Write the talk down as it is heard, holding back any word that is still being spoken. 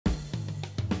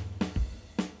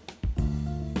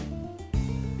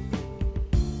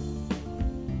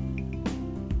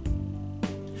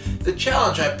The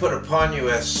challenge I put upon you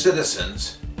as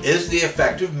citizens is the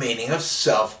effective meaning of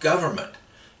self-government.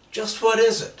 Just what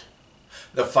is it?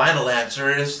 The final answer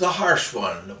is the harsh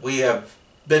one that we have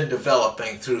been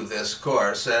developing through this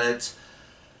course, and it's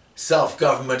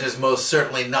self-government is most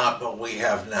certainly not what we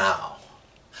have now.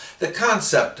 The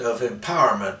concept of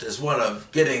empowerment is one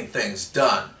of getting things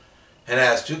done, and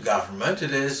as to government,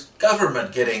 it is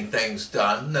government getting things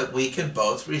done that we can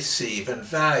both receive and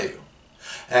value.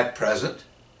 At present,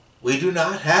 we do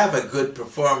not have a good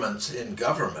performance in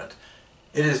government.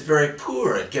 It is very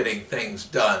poor at getting things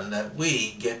done that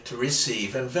we get to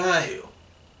receive and value.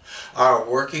 Our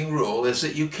working rule is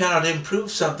that you cannot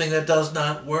improve something that does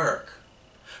not work.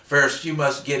 First, you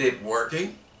must get it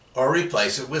working or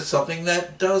replace it with something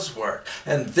that does work,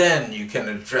 and then you can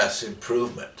address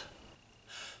improvement.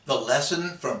 The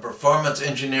lesson from performance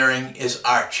engineering is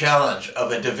our challenge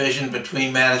of a division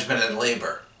between management and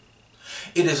labor.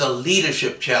 It is a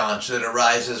leadership challenge that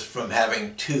arises from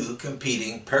having two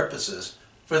competing purposes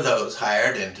for those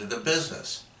hired into the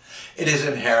business. It is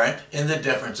inherent in the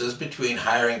differences between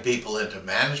hiring people into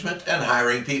management and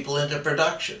hiring people into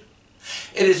production.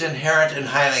 It is inherent in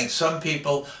hiring some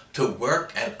people to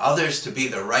work and others to be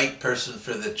the right person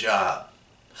for the job.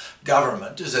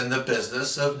 Government is in the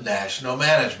business of national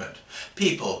management.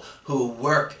 People who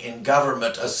work in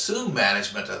government assume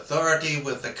management authority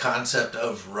with the concept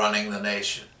of running the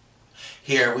nation.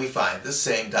 Here we find the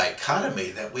same dichotomy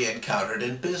that we encountered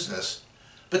in business,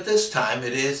 but this time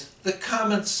it is the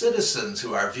common citizens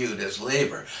who are viewed as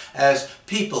labor, as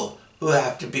people who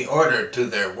have to be ordered to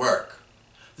their work.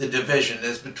 The division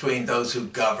is between those who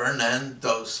govern and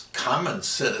those common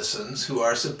citizens who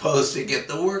are supposed to get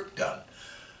the work done.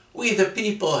 We the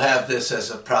people have this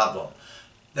as a problem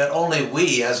that only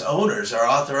we as owners are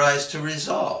authorized to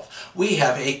resolve. We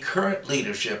have a current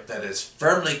leadership that is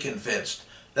firmly convinced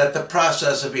that the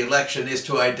process of election is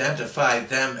to identify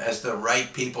them as the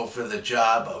right people for the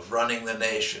job of running the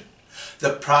nation.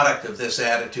 The product of this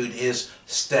attitude is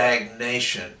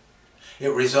stagnation.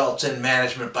 It results in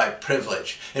management by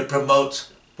privilege. It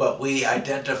promotes what we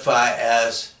identify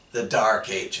as the Dark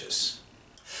Ages.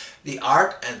 The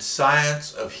art and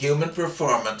science of human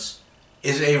performance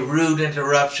is a rude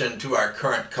interruption to our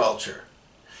current culture.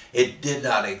 It did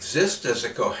not exist as a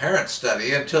coherent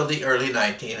study until the early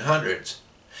 1900s.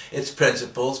 Its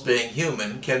principles, being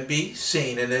human, can be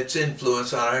seen in its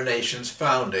influence on our nation's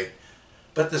founding.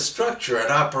 But the structure and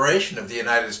operation of the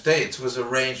United States was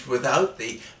arranged without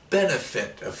the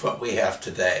benefit of what we have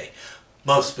today.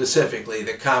 Most specifically,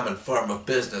 the common form of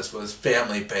business was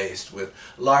family-based, with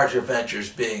larger ventures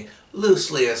being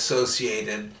loosely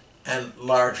associated and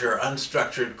larger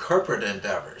unstructured corporate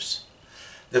endeavors.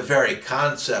 The very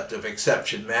concept of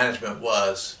exception management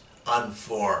was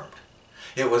unformed.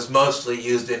 It was mostly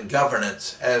used in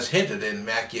governance, as hinted in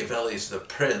Machiavelli's The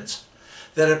Prince,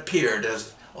 that appeared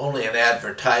as only an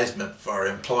advertisement for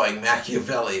employing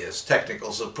Machiavelli as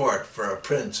technical support for a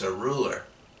prince or ruler.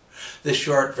 The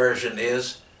short version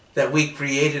is that we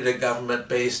created a government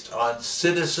based on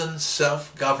citizen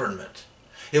self-government.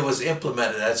 It was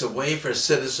implemented as a way for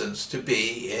citizens to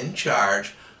be in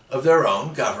charge of their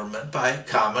own government by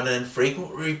common and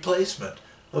frequent replacement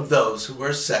of those who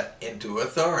were set into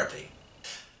authority.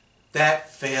 That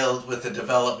failed with the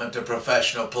development of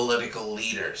professional political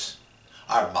leaders.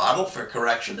 Our model for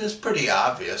correction is pretty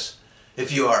obvious.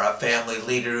 If you are a family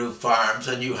leader who farms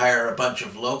and you hire a bunch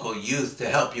of local youth to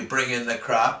help you bring in the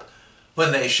crop,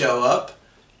 when they show up,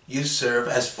 you serve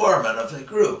as foreman of the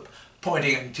group,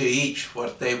 pointing to each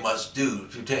what they must do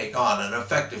to take on an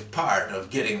effective part of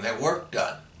getting their work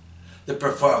done. The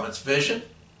performance vision?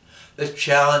 The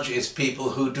challenge is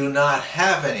people who do not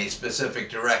have any specific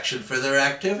direction for their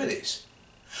activities.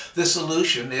 The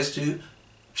solution is to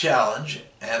challenge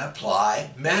and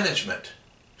apply management.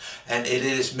 And it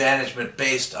is management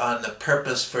based on the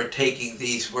purpose for taking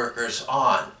these workers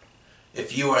on.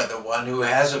 If you are the one who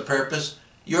has a purpose,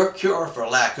 your cure for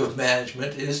lack of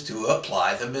management is to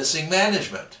apply the missing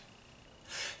management.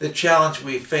 The challenge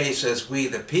we face as we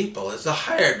the people is the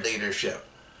hired leadership,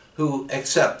 who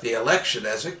accept the election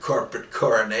as a corporate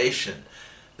coronation,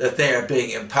 that they are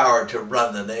being empowered to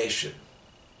run the nation.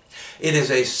 It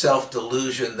is a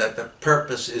self-delusion that the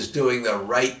purpose is doing the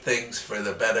right things for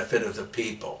the benefit of the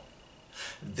people.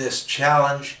 This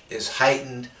challenge is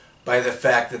heightened by the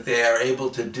fact that they are able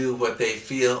to do what they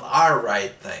feel are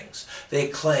right things. They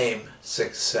claim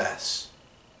success.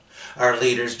 Our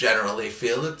leaders generally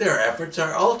feel that their efforts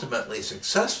are ultimately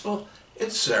successful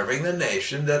in serving the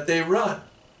nation that they run.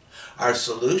 Our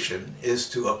solution is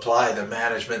to apply the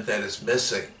management that is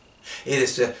missing. It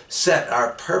is to set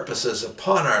our purposes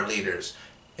upon our leaders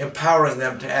empowering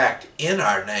them to act in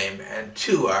our name and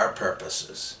to our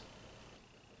purposes.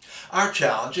 Our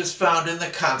challenge is found in the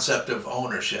concept of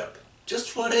ownership.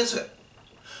 Just what is it?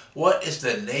 What is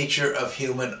the nature of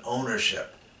human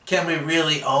ownership? Can we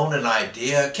really own an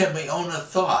idea? Can we own a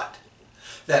thought?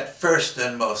 That first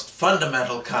and most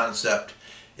fundamental concept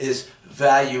is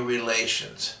value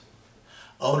relations.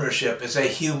 Ownership is a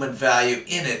human value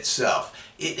in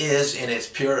itself. It is, in its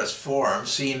purest form,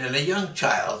 seen in a young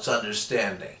child's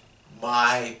understanding.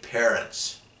 My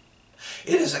parents.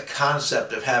 It is a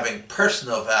concept of having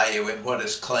personal value in what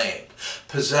is claimed.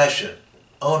 Possession,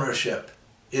 ownership,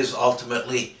 is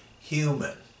ultimately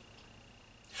human.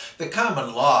 The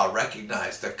common law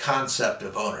recognized the concept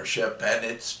of ownership and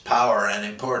its power and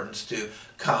importance to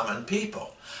common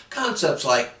people. Concepts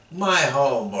like my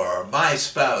home or my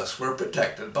spouse were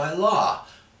protected by law.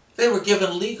 They were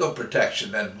given legal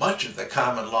protection, and much of the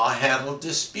common law handled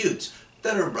disputes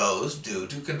that arose due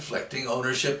to conflicting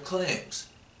ownership claims.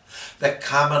 The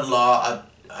common law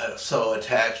also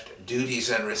attached duties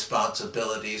and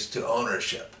responsibilities to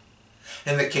ownership.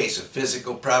 In the case of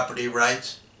physical property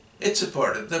rights, it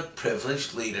supported the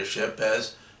privileged leadership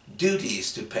as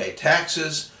duties to pay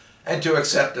taxes and to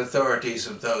accept authorities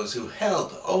of those who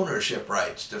held ownership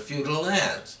rights to feudal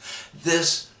lands.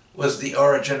 This was the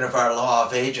origin of our law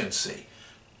of agency.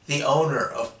 The owner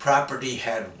of property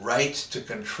had rights to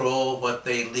control what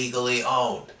they legally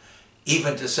owned,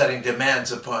 even to setting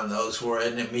demands upon those who were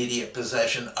in immediate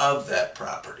possession of that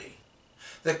property.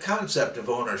 The concept of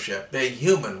ownership, being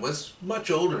human, was much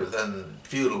older than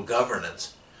feudal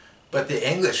governance, but the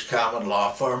English common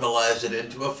law formalized it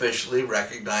into officially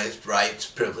recognized rights,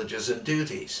 privileges, and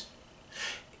duties.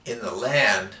 In the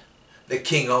land, the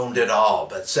king owned it all,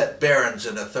 but set barons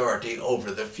in authority over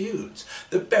the feuds.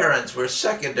 The barons were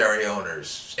secondary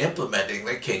owners, implementing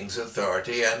the king's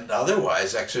authority and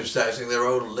otherwise exercising their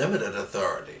own limited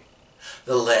authority.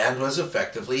 The land was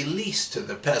effectively leased to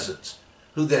the peasants,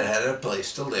 who then had a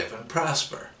place to live and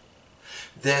prosper.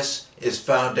 This is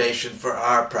foundation for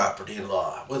our property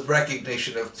law, with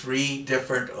recognition of three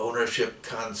different ownership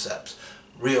concepts.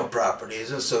 Real property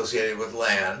is associated with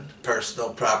land,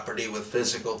 personal property with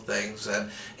physical things,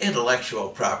 and intellectual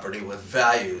property with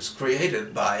values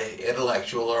created by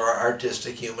intellectual or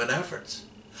artistic human efforts.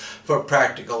 For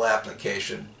practical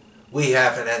application, we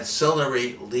have an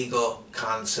ancillary legal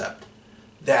concept.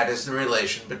 That is the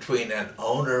relation between an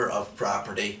owner of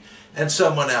property and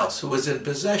someone else who is in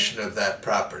possession of that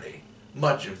property.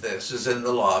 Much of this is in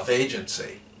the law of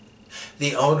agency.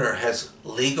 The owner has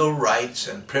legal rights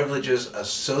and privileges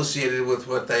associated with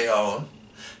what they own.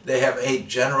 They have a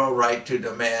general right to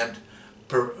demand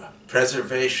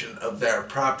preservation of their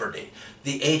property.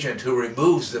 The agent who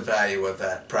removes the value of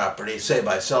that property, say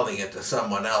by selling it to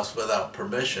someone else without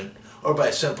permission, or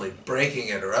by simply breaking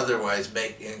it or otherwise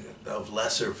making it of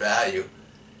lesser value,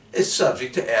 is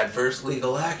subject to adverse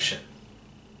legal action.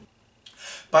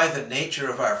 By the nature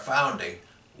of our founding,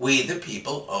 we the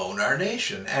people own our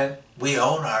nation, and we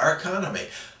own our economy.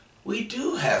 We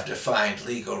do have defined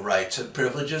legal rights and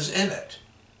privileges in it.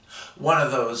 One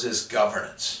of those is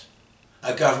governance.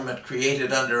 A government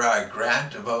created under our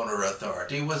grant of owner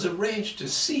authority was arranged to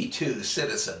see to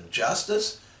citizen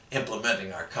justice,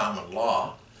 implementing our common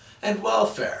law, and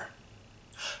welfare.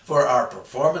 For our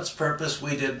performance purpose,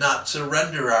 we did not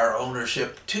surrender our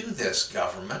ownership to this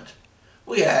government.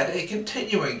 We had a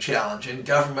continuing challenge in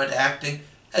government acting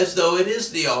as though it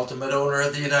is the ultimate owner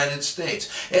of the United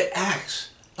States. It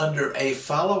acts under a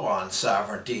follow-on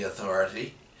sovereignty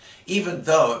authority, even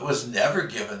though it was never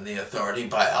given the authority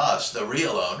by us, the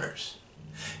real owners.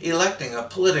 Electing a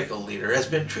political leader has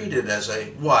been treated as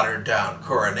a watered-down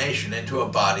coronation into a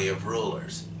body of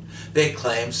rulers. They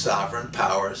claim sovereign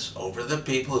powers over the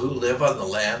people who live on the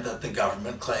land that the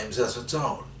government claims as its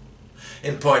own.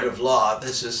 In point of law,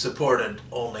 this is supported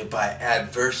only by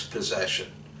adverse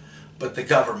possession, but the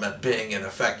government being in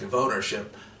effective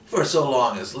ownership for so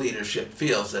long as leadership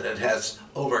feels that it has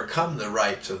overcome the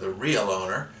rights of the real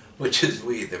owner, which is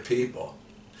we the people.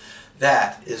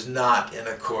 That is not in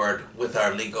accord with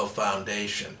our legal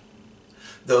foundation.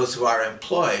 Those who are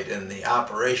employed in the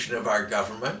operation of our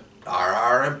government are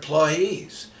our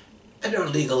employees and are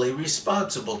legally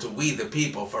responsible to we the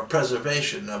people for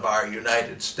preservation of our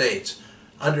United States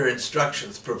under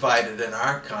instructions provided in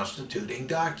our constituting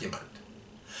document.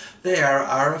 They are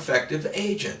our effective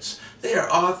agents. They are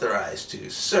authorized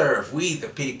to serve we the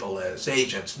people as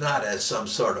agents, not as some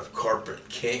sort of corporate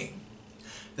king.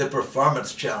 The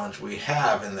performance challenge we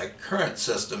have in the current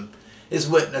system is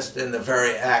witnessed in the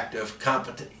very act of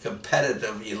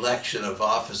competitive election of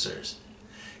officers.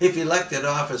 If elected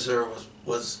officer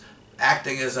was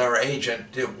acting as our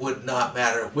agent, it would not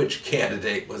matter which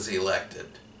candidate was elected.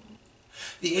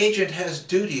 The agent has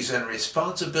duties and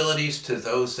responsibilities to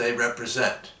those they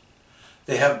represent.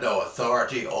 They have no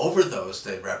authority over those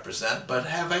they represent, but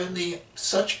have only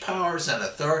such powers and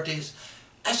authorities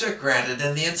as are granted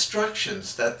in the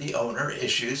instructions that the owner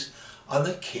issues on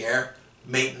the care,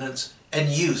 maintenance, and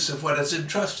use of what is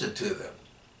entrusted to them.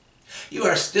 You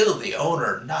are still the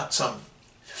owner, not some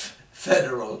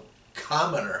federal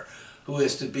commoner who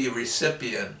is to be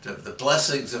recipient of the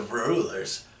blessings of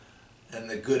rulers and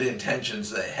the good intentions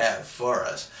they have for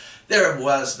us. There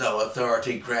was no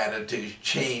authority granted to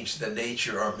change the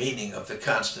nature or meaning of the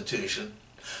Constitution,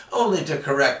 only to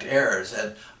correct errors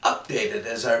and update it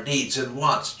as our needs and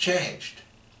wants changed.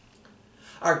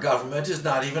 Our government is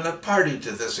not even a party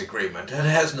to this agreement and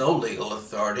has no legal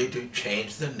authority to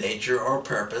change the nature or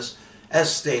purpose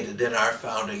as stated in our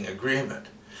founding agreement.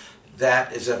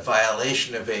 That is a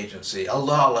violation of agency, a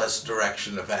lawless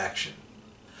direction of action.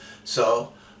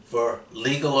 So, for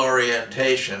legal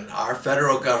orientation, our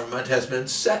federal government has been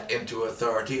set into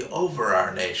authority over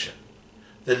our nation,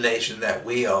 the nation that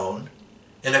we own,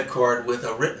 in accord with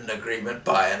a written agreement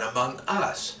by and among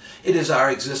us. It is our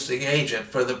existing agent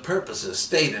for the purposes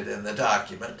stated in the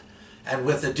document, and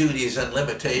with the duties and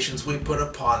limitations we put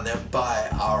upon them by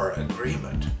our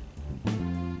agreement.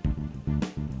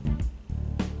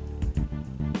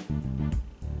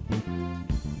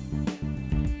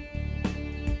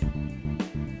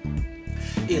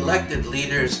 Elected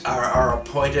leaders are our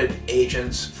appointed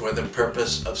agents for the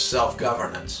purpose of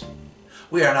self-governance.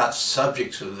 We are not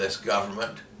subject to this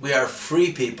government. We are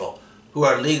free people who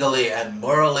are legally and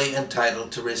morally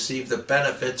entitled to receive the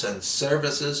benefits and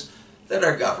services that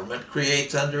our government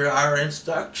creates under our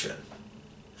instruction.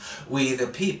 We, the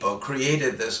people,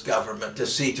 created this government to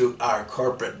see to our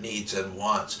corporate needs and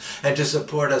wants and to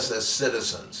support us as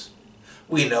citizens.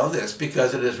 We know this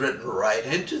because it is written right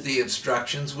into the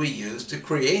instructions we use to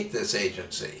create this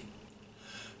agency.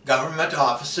 Government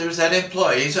officers and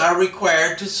employees are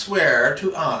required to swear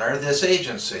to honor this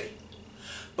agency.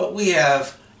 But we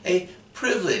have a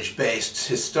privilege-based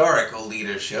historical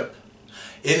leadership.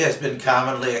 It has been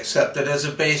commonly accepted as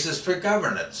a basis for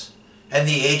governance, and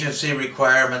the agency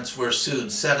requirements were soon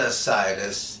set aside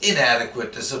as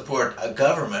inadequate to support a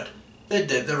government that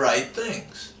did the right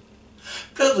things.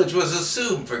 Privilege was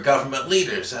assumed for government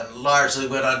leaders and largely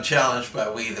went unchallenged by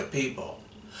we the people.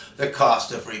 The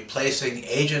cost of replacing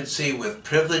agency with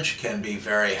privilege can be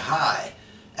very high,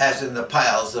 as in the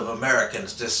piles of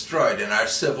Americans destroyed in our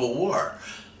Civil War.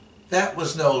 That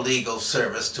was no legal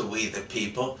service to we the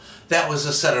people. That was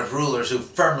a set of rulers who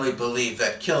firmly believed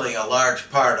that killing a large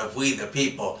part of we the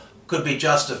people could be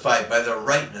justified by the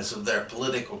rightness of their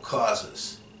political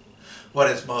causes. What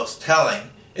is most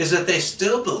telling is that they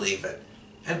still believe it,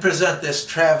 and present this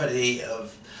travesty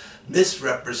of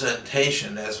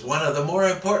misrepresentation as one of the more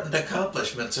important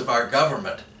accomplishments of our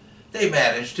government. They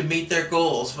managed to meet their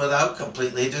goals without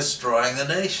completely destroying the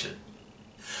nation.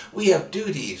 We have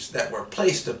duties that were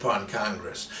placed upon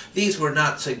Congress. These were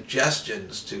not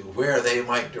suggestions to where they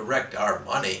might direct our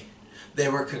money. They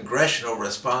were congressional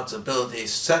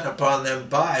responsibilities set upon them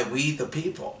by we the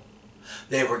people.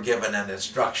 They were given an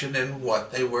instruction in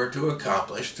what they were to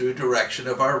accomplish through direction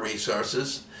of our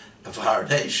resources of our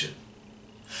nation.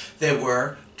 They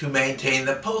were to maintain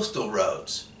the postal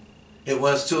roads. It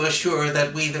was to assure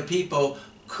that we the people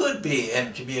could be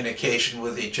in communication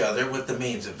with each other with the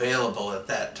means available at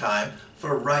that time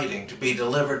for writing to be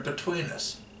delivered between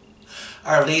us.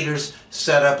 Our leaders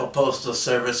set up a postal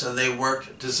service and they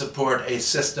worked to support a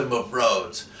system of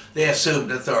roads. They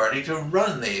assumed authority to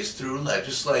run these through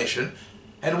legislation,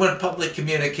 and when public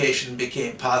communication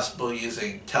became possible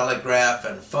using telegraph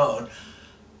and phone,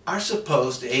 our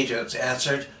supposed agents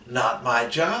answered, "Not my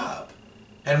job."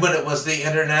 And when it was the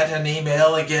internet and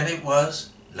email, again it was,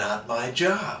 "Not my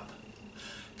job."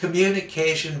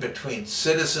 Communication between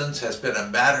citizens has been a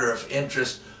matter of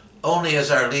interest only as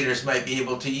our leaders might be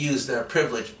able to use their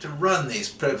privilege to run these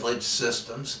privileged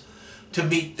systems to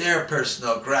meet their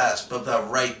personal grasp of the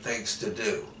right things to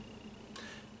do.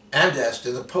 And as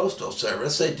to the Postal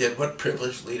Service, they did what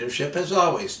privileged leadership has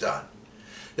always done.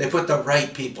 They put the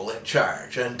right people in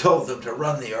charge and told them to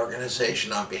run the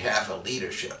organization on behalf of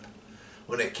leadership.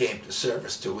 When it came to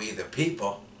service to we the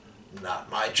people,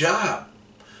 "Not my job."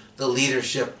 The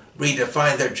leadership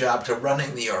redefined their job to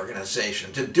running the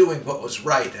organization, to doing what was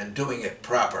right and doing it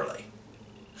properly.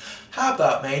 How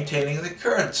about maintaining the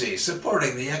currency,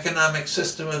 supporting the economic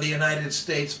system of the United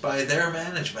States by their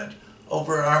management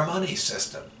over our money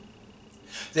system?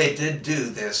 They did do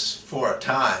this for a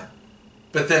time,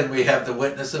 but then we have the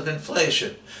witness of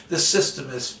inflation. The system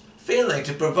is failing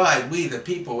to provide we the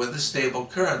people with a stable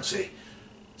currency.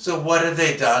 So what have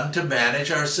they done to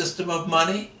manage our system of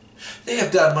money? They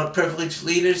have done what privileged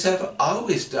leaders have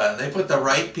always done. They put the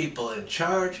right people in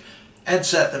charge and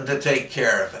set them to take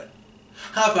care of it.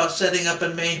 How about setting up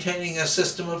and maintaining a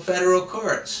system of federal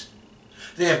courts?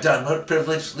 They have done what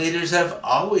privileged leaders have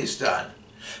always done.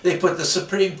 They put the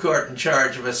Supreme Court in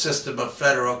charge of a system of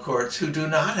federal courts who do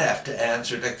not have to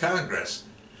answer to Congress.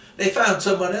 They found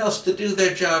someone else to do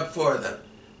their job for them.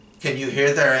 Can you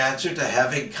hear their answer to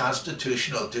having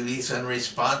constitutional duties and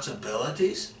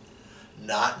responsibilities?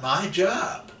 Not my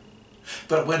job.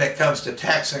 But when it comes to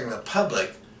taxing the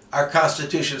public, our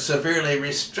Constitution severely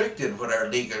restricted what our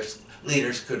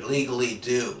leaders could legally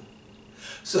do.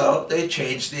 So they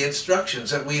changed the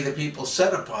instructions that we the people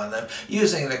set upon them,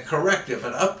 using the corrective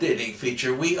and updating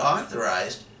feature we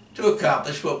authorized to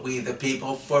accomplish what we the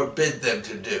people forbid them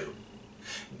to do.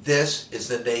 This is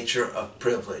the nature of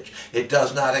privilege. It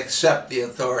does not accept the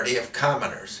authority of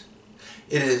commoners.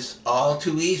 It is all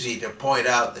too easy to point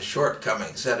out the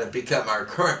shortcomings that have become our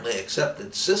currently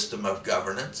accepted system of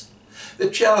governance.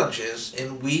 The challenge is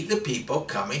in we the people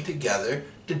coming together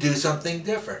to do something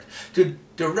different, to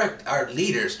direct our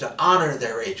leaders to honor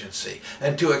their agency,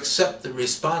 and to accept the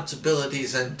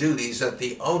responsibilities and duties that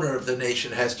the owner of the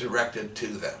nation has directed to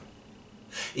them.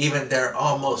 Even their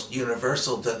almost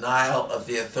universal denial of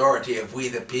the authority of we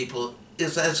the people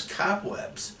is as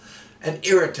cobwebs, an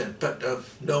irritant but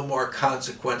of no more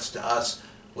consequence to us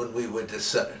when we would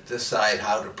decide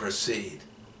how to proceed.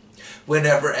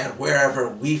 Whenever and wherever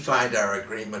we find our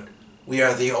agreement, we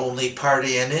are the only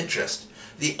party in interest,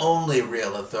 the only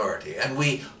real authority, and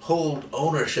we hold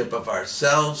ownership of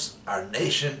ourselves, our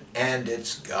nation, and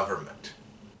its government.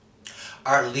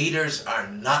 Our leaders are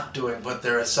not doing what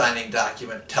their assigning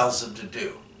document tells them to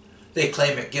do. They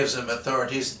claim it gives them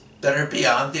authorities that are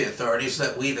beyond the authorities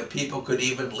that we the people could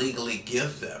even legally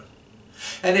give them.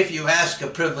 And if you ask a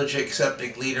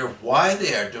privilege-accepting leader why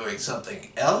they are doing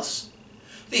something else,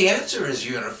 the answer is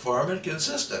uniform and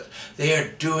consistent. They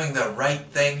are doing the right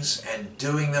things and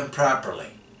doing them properly.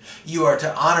 You are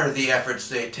to honor the efforts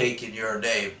they take in your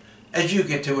name, as you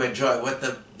get to enjoy what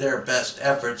their best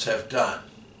efforts have done.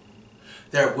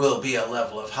 There will be a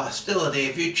level of hostility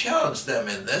if you challenge them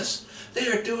in this. They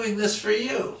are doing this for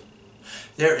you.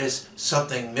 There is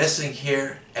something missing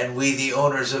here, and we, the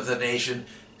owners of the nation,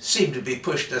 seem to be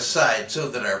pushed aside so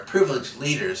that our privileged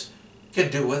leaders can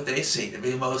do what they see to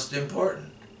be most important.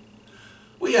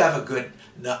 We have a good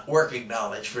working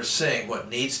knowledge for seeing what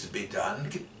needs to be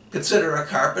done. Consider a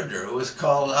carpenter who is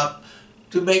called up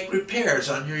to make repairs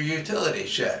on your utility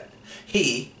shed.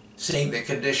 He, seeing the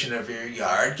condition of your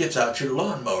yard, gets out your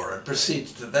lawnmower and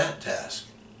proceeds to that task.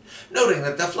 Noting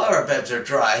that the flower beds are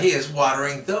dry, he is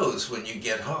watering those when you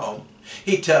get home.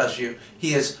 He tells you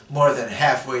he is more than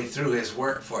halfway through his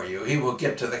work for you. He will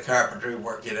get to the carpentry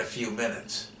work in a few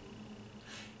minutes.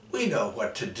 We know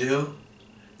what to do.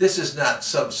 This is not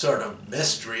some sort of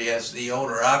mystery. As the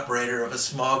owner-operator of a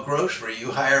small grocery,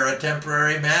 you hire a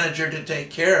temporary manager to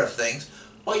take care of things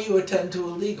while you attend to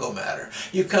a legal matter.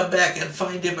 You come back and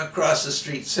find him across the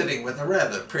street sitting with a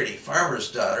rather pretty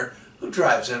farmer's daughter who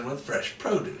drives in with fresh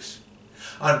produce.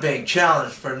 On being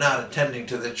challenged for not attending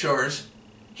to the chores,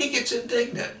 he gets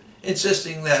indignant,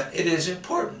 insisting that it is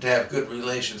important to have good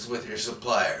relations with your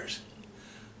suppliers.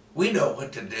 We know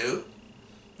what to do.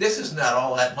 This is not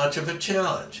all that much of a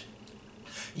challenge.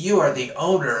 You are the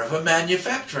owner of a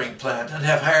manufacturing plant and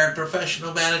have hired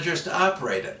professional managers to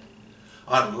operate it.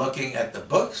 On looking at the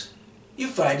books, you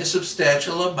find a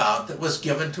substantial amount that was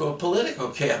given to a political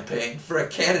campaign for a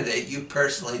candidate you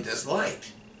personally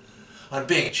disliked. On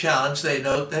being challenged, they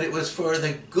note that it was for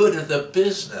the good of the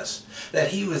business,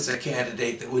 that he was the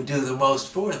candidate that would do the most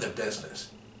for the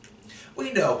business.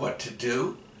 We know what to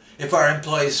do if our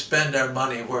employees spend our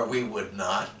money where we would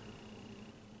not.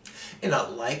 In a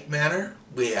like manner,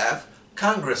 we have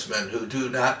congressmen who do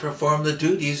not perform the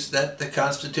duties that the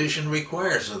Constitution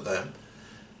requires of them,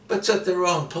 but set their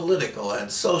own political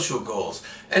and social goals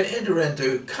and enter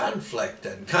into conflict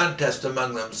and contest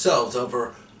among themselves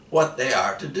over what they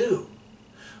are to do.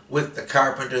 With the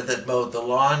carpenter that mowed the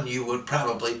lawn, you would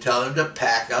probably tell him to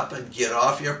pack up and get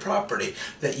off your property,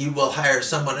 that you will hire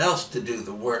someone else to do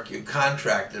the work you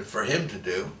contracted for him to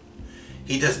do.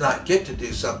 He does not get to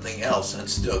do something else and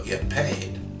still get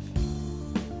paid.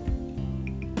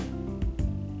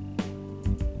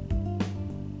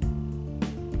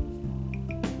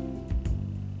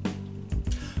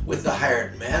 With the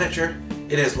hired manager,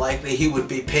 it is likely he would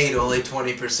be paid only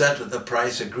 20% of the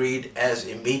price agreed as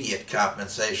immediate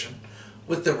compensation,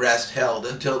 with the rest held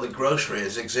until the grocery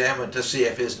is examined to see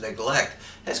if his neglect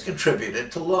has contributed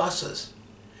to losses.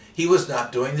 He was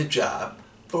not doing the job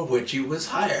for which he was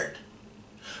hired.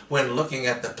 When looking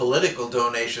at the political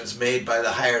donations made by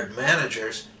the hired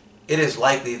managers, it is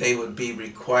likely they would be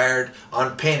required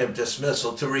on pain of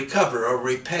dismissal to recover or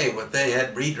repay what they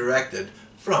had redirected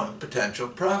from potential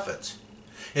profits.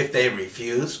 If they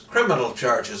refused, criminal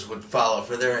charges would follow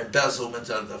for their embezzlement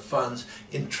of the funds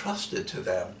entrusted to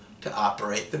them to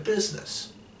operate the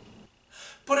business.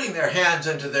 Putting their hands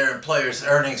into their employer's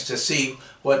earnings to see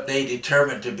what they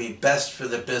determine to be best for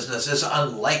the business is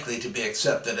unlikely to be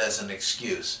accepted as an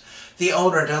excuse. The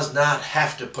owner does not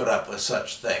have to put up with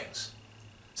such things.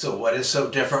 So what is so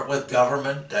different with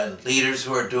government and leaders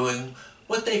who are doing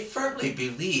what they firmly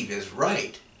believe is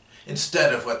right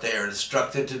instead of what they are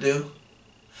instructed to do?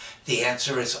 The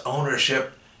answer is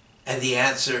ownership, and the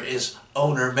answer is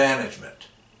owner management.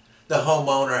 The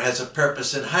homeowner has a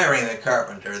purpose in hiring the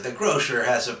carpenter. The grocer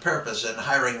has a purpose in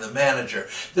hiring the manager.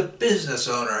 The business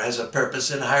owner has a purpose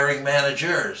in hiring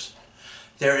managers.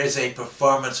 There is a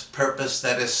performance purpose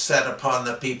that is set upon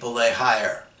the people they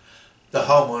hire. The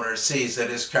homeowner sees that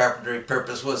his carpentry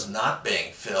purpose was not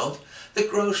being filled. The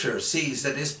grocer sees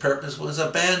that his purpose was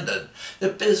abandoned. The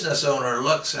business owner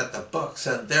looks at the books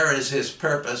and there is his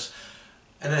purpose,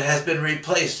 and it has been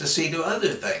replaced to see to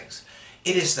other things.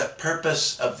 It is the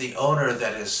purpose of the owner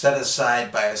that is set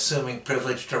aside by assuming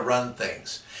privilege to run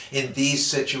things. In these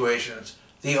situations,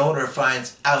 the owner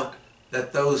finds out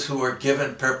that those who are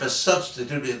given purpose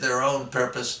substituted their own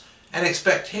purpose and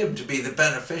expect him to be the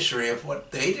beneficiary of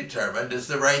what they determined is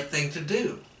the right thing to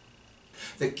do.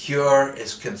 The cure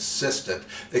is consistent.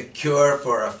 The cure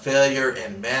for a failure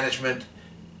in management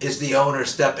is the owner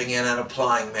stepping in and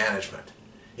applying management.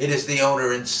 It is the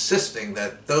owner insisting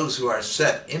that those who are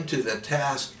set into the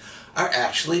task are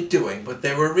actually doing what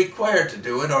they were required to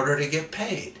do in order to get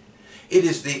paid. It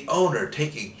is the owner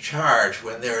taking charge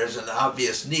when there is an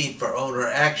obvious need for owner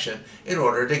action in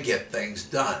order to get things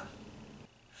done.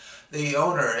 The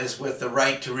owner is with the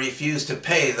right to refuse to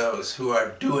pay those who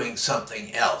are doing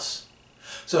something else.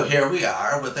 So here we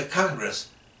are with a Congress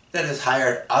that has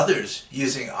hired others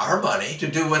using our money to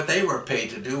do what they were paid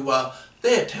to do while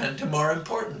they attend to more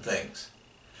important things.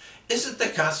 Isn't the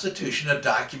Constitution a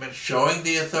document showing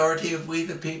the authority of we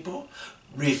the people?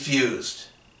 Refused.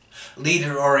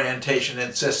 Leader orientation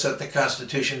insists that the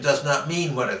Constitution does not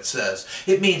mean what it says.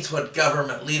 It means what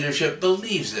government leadership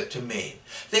believes it to mean.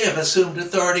 They have assumed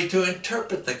authority to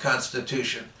interpret the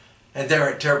Constitution, and their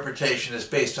interpretation is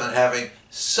based on having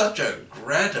such a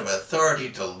grant of authority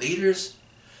to leaders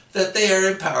that they are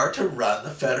empowered to run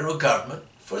the federal government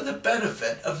for the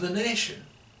benefit of the nation.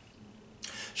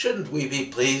 Shouldn't we be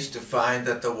pleased to find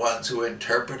that the ones who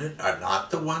interpret it are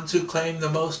not the ones who claim the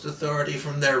most authority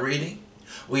from their reading?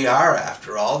 We are,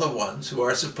 after all, the ones who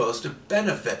are supposed to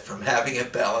benefit from having a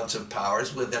balance of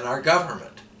powers within our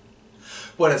government.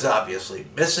 What is obviously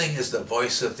missing is the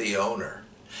voice of the owner.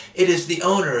 It is the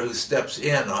owner who steps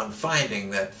in on finding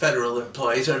that federal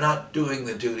employees are not doing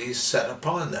the duties set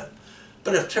upon them,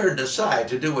 but have turned aside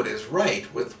to do what is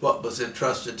right with what was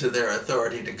entrusted to their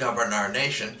authority to govern our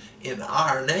nation in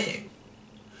our name.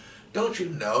 Don't you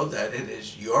know that it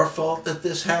is your fault that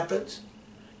this happens?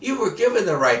 You were given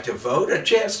the right to vote, a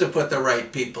chance to put the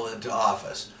right people into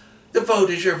office. The vote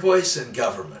is your voice in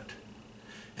government.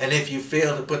 And if you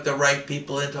fail to put the right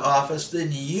people into office, then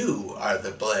you are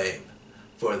the blame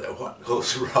for what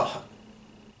goes wrong.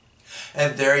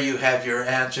 And there you have your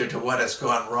answer to what has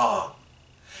gone wrong.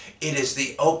 It is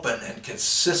the open and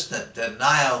consistent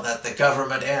denial that the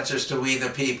government answers to we the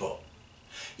people.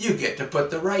 You get to put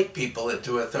the right people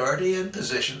into authority and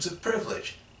positions of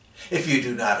privilege. If you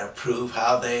do not approve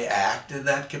how they act in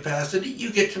that capacity,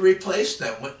 you get to replace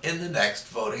them in the next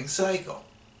voting cycle.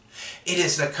 It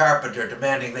is the carpenter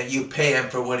demanding that you pay him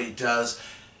for what he does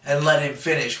and let him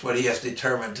finish what he has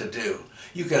determined to do.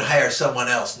 You can hire someone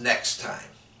else next time.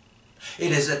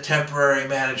 It is a temporary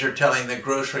manager telling the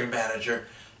grocery manager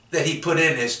that he put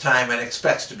in his time and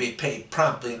expects to be paid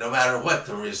promptly no matter what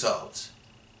the results.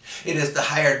 It is the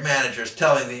hired managers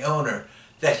telling the owner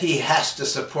that he has to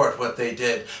support what they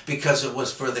did because it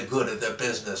was for the good of the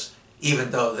business,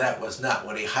 even though that was not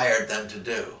what he hired them to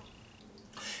do.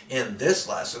 In this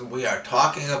lesson, we are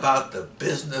talking about the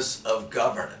business of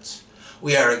governance.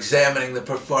 We are examining the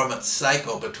performance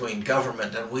cycle between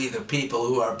government and we the people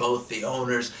who are both the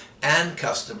owners and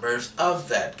customers of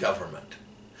that government.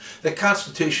 The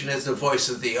Constitution is the voice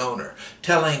of the owner,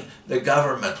 telling the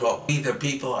government what we the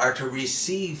people are to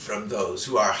receive from those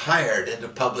who are hired into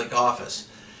public office.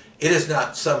 It is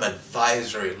not some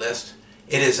advisory list,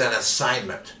 it is an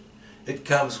assignment. It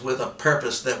comes with a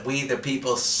purpose that we, the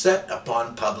people, set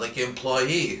upon public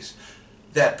employees.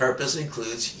 That purpose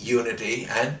includes unity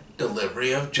and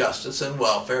delivery of justice and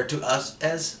welfare to us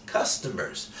as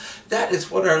customers. That is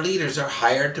what our leaders are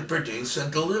hired to produce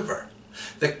and deliver.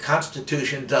 The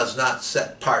Constitution does not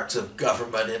set parts of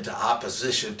government into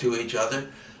opposition to each other,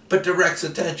 but directs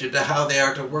attention to how they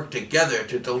are to work together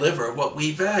to deliver what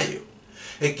we value.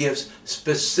 It gives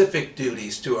specific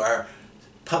duties to our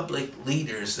public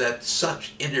leaders that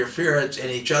such interference in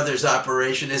each other's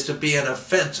operation is to be an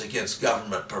offense against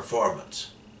government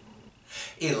performance.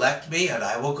 Elect me and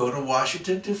I will go to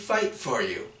Washington to fight for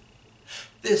you.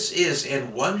 This is,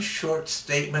 in one short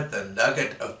statement, the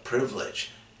nugget of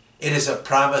privilege. It is a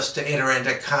promise to enter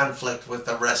into conflict with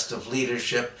the rest of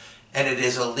leadership, and it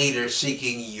is a leader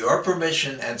seeking your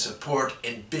permission and support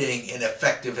in being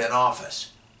ineffective in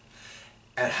office.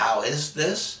 And how is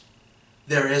this?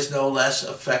 There is no less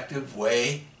effective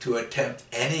way to attempt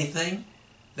anything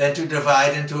than to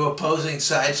divide into opposing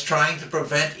sides trying to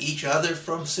prevent each other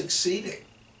from succeeding.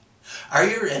 Are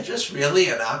your interests really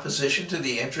in opposition to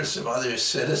the interests of other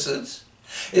citizens?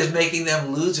 Is making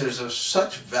them losers of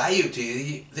such value to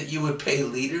you that you would pay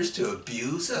leaders to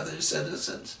abuse other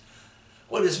citizens?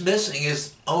 What is missing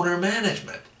is owner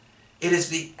management. It is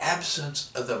the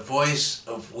absence of the voice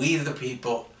of we the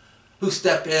people who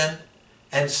step in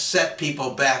and set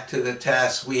people back to the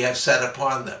tasks we have set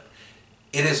upon them.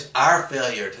 It is our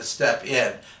failure to step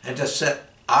in and to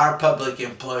set our public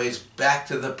employees back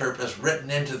to the purpose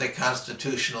written into the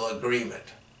constitutional agreement.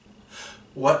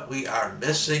 What we are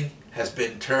missing has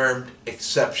been termed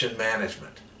exception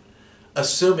management.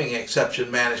 Assuming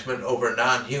exception management over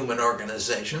non-human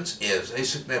organizations is a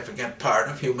significant part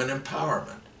of human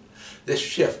empowerment. This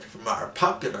shift from our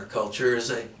popular culture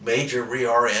is a major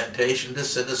reorientation to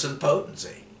citizen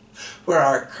potency, where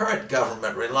our current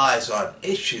government relies on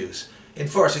issues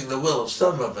enforcing the will of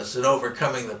some of us and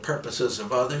overcoming the purposes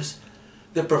of others.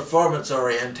 The performance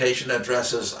orientation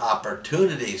addresses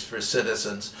opportunities for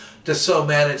citizens to so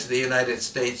manage the United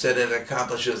States that it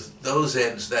accomplishes those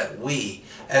ends that we,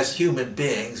 as human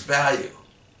beings, value.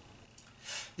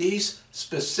 These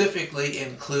specifically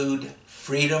include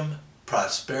freedom,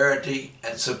 prosperity,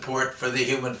 and support for the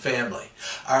human family.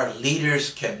 Our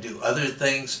leaders can do other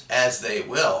things as they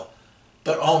will,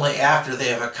 but only after they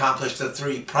have accomplished the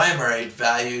three primary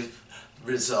value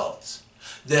results.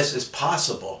 This is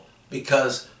possible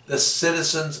because the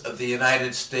citizens of the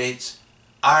United States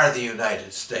are the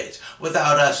United States.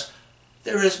 Without us,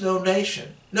 there is no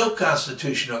nation, no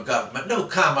constitutional government, no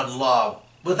common law.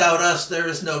 Without us, there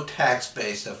is no tax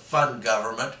base to fund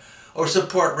government or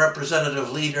support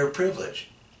representative leader privilege.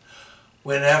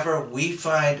 Whenever we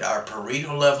find our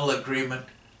Pareto-level agreement,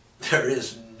 there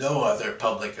is no other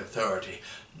public authority,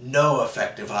 no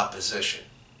effective opposition.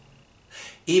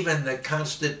 Even the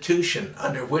Constitution,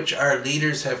 under which our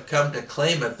leaders have come to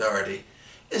claim authority,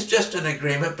 is just an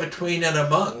agreement between and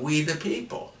among we the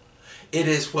people. It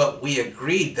is what we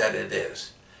agreed that it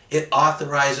is. It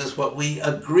authorizes what we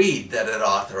agreed that it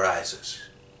authorizes.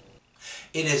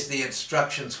 It is the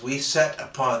instructions we set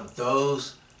upon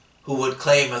those who would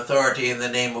claim authority in the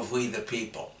name of we the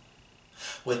people.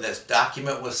 When this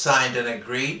document was signed and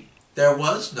agreed, there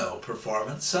was no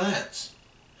performance science.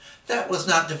 That was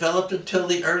not developed until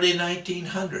the early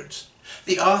 1900s.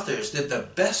 The authors did the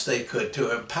best they could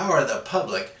to empower the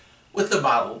public, with the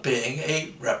model being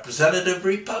a representative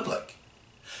republic.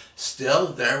 Still,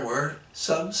 there were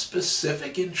some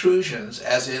specific intrusions,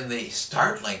 as in the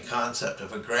startling concept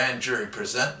of a grand jury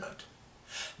presentment.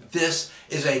 This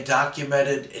is a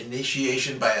documented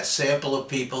initiation by a sample of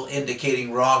people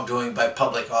indicating wrongdoing by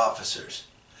public officers.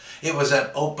 It was an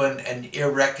open and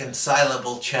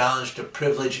irreconcilable challenge to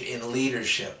privilege in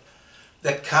leadership,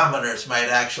 that commoners might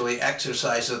actually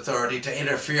exercise authority to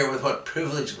interfere with what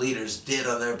privileged leaders did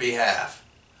on their behalf.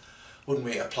 When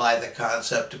we apply the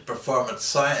concept to performance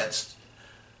science,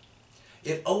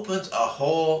 it opens a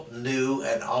whole new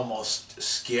and almost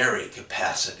scary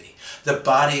capacity. The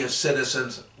body of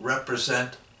citizens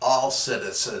represent all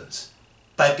citizens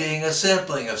by being a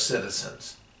sampling of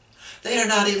citizens. They are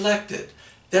not elected.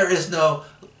 There is no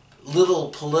little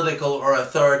political or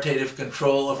authoritative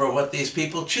control over what these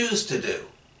people choose to do.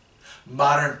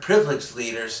 Modern privileged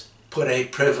leaders put a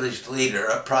privileged leader,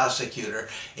 a prosecutor,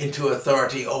 into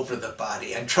authority over the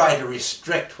body and try to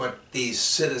restrict what these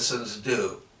citizens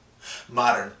do.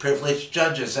 Modern privileged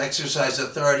judges exercise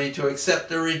authority to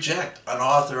accept or reject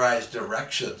unauthorized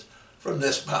directions from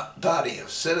this body of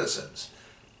citizens.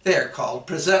 They are called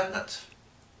presentments.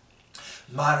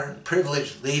 Modern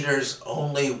privileged leaders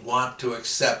only want to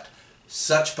accept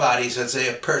such bodies as they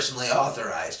have personally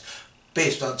authorized,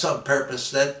 based on some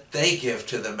purpose that they give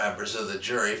to the members of the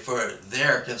jury for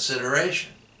their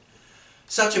consideration.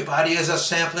 Such a body is a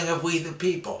sampling of we the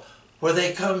people, where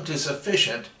they come to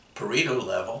sufficient, Pareto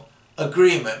level,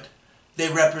 agreement.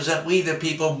 They represent we the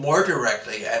people more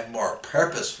directly and more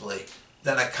purposefully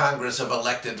than a Congress of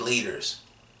elected leaders.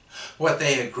 What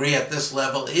they agree at this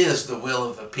level is the will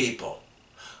of the people.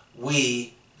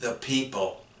 We, the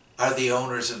people, are the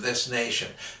owners of this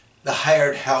nation. The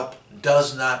hired help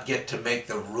does not get to make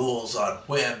the rules on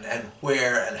when and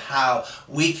where and how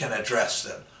we can address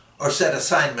them, or set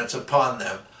assignments upon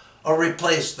them, or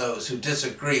replace those who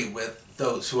disagree with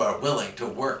those who are willing to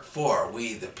work for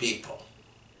we the people.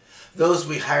 Those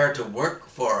we hire to work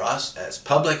for us as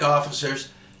public officers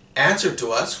answer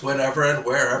to us whenever and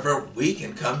wherever we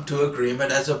can come to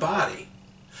agreement as a body.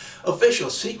 Official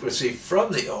secrecy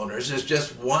from the owners is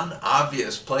just one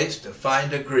obvious place to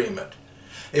find agreement.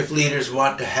 If leaders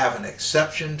want to have an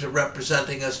exception to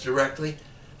representing us directly,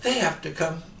 they have to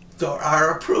come to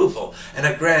our approval, and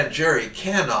a grand jury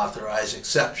can authorize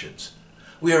exceptions.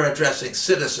 We are addressing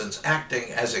citizens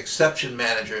acting as exception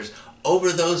managers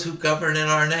over those who govern in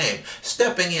our name,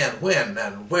 stepping in when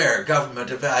and where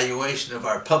government evaluation of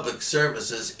our public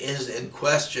services is in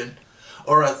question,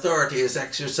 or authority is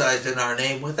exercised in our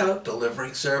name without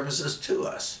delivering services to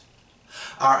us.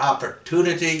 Our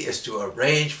opportunity is to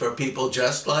arrange for people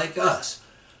just like us,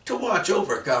 to watch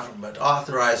over government,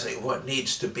 authorizing what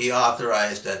needs to be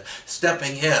authorized and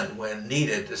stepping in when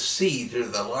needed to see through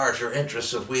the larger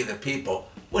interests of we the people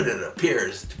when it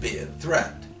appears to be in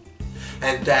threat.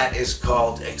 And that is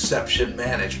called exception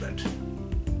management.